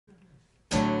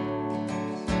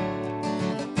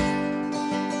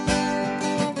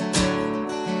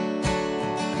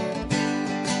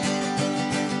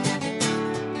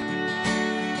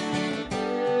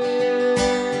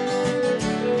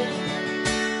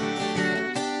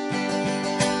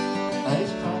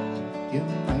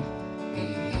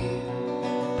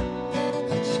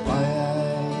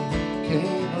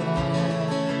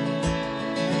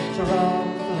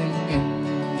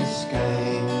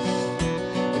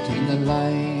the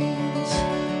lines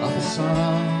of a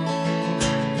song.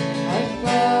 I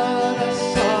thought I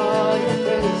saw your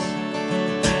face.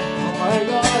 Oh my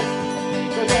God,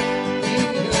 could that be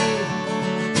you?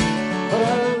 But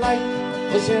a light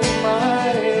was in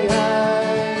my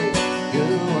eye. You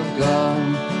were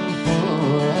gone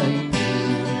before I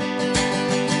knew.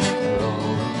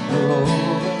 Rolling,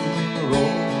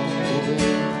 rolling,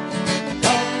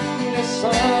 down the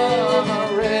summer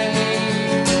rain.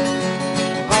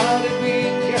 How did we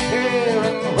get here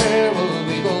and where will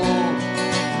we go?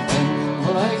 When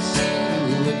will I see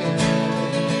you again?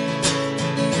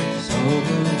 So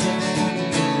good to see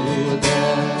you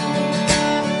again.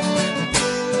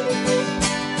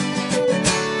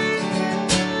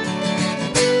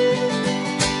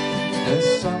 There's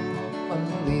someone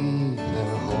leave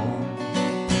their home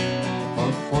for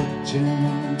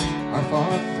fortune or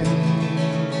for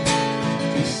fame,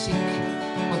 to seek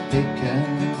what they can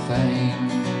find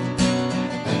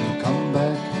and come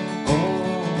back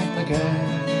home again.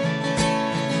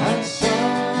 And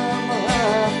some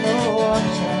have no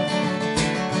option,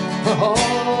 for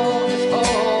home is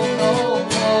home no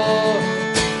more,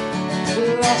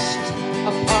 lost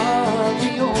upon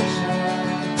the ocean,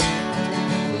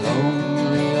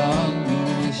 lonely on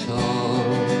the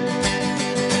shore.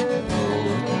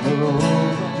 Rolling,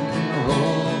 rolling,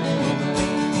 rolling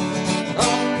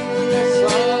on the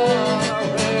summer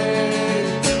rain.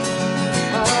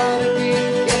 How did we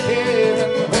get here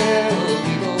and where will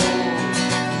we go?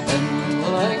 When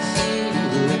will I see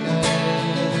you again?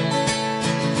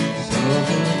 So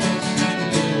good to see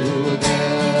you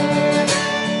again.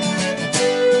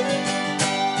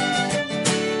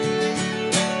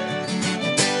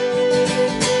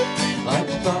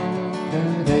 Like thunder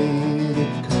they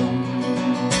did come,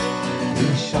 to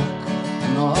shock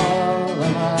and all the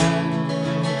land.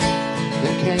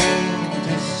 They came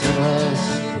to set us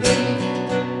free.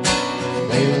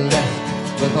 They left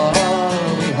with all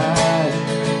we had,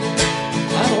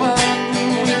 and when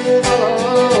we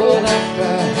followed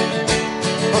after,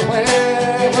 but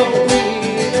where have we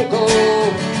to go?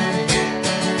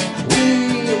 We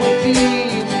were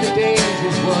deemed the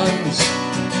dangerous ones.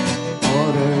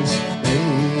 Borders, they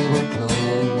were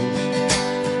closed.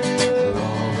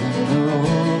 Rolling,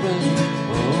 rolling,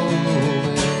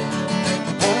 rolling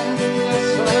on the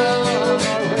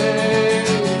summer rain.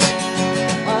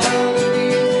 How did we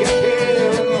get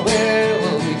here and where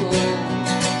will we go?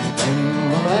 When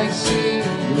will I see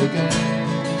you again?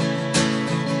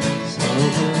 So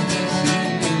good to see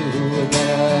you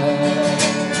again.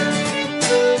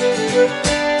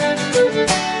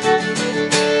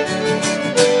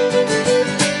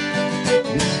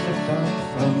 You slipped out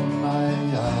from my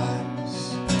arms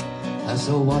as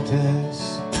the waters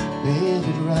they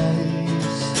did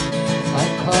rise. I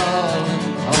called and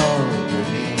called your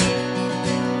name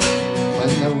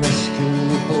when the rescue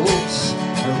boats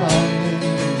arrived.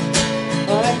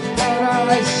 I thought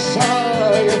I saw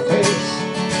your face.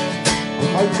 Oh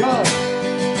my God,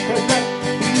 could that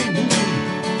be you?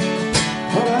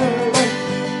 But a light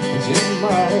was in my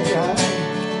eye.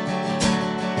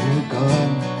 You were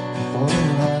gone before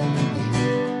I knew.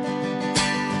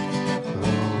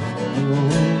 Rolling,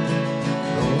 rolling,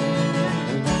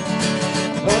 rolling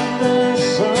on the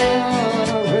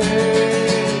summer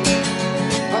rain.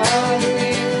 How did we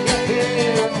get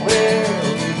here and where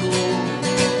will we go?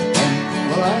 When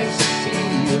will I see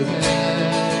you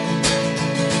again?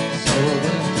 So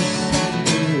good to see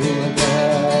you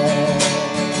again.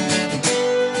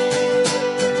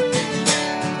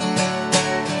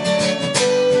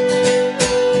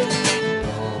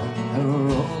 Rolling,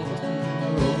 rolling,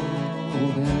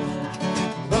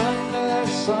 from the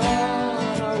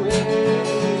summer rain.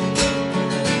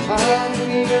 How did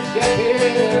we get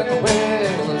here and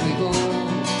where will we go?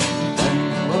 When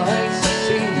will I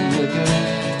see you again?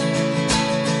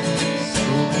 So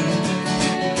good to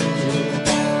see you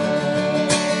again.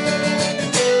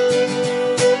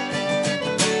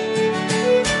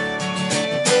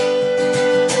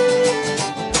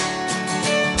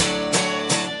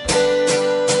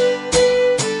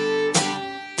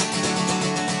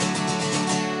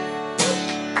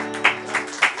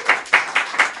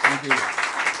 Thank you.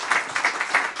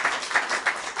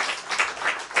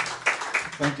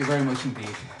 Thank you very much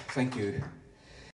indeed. Thank you.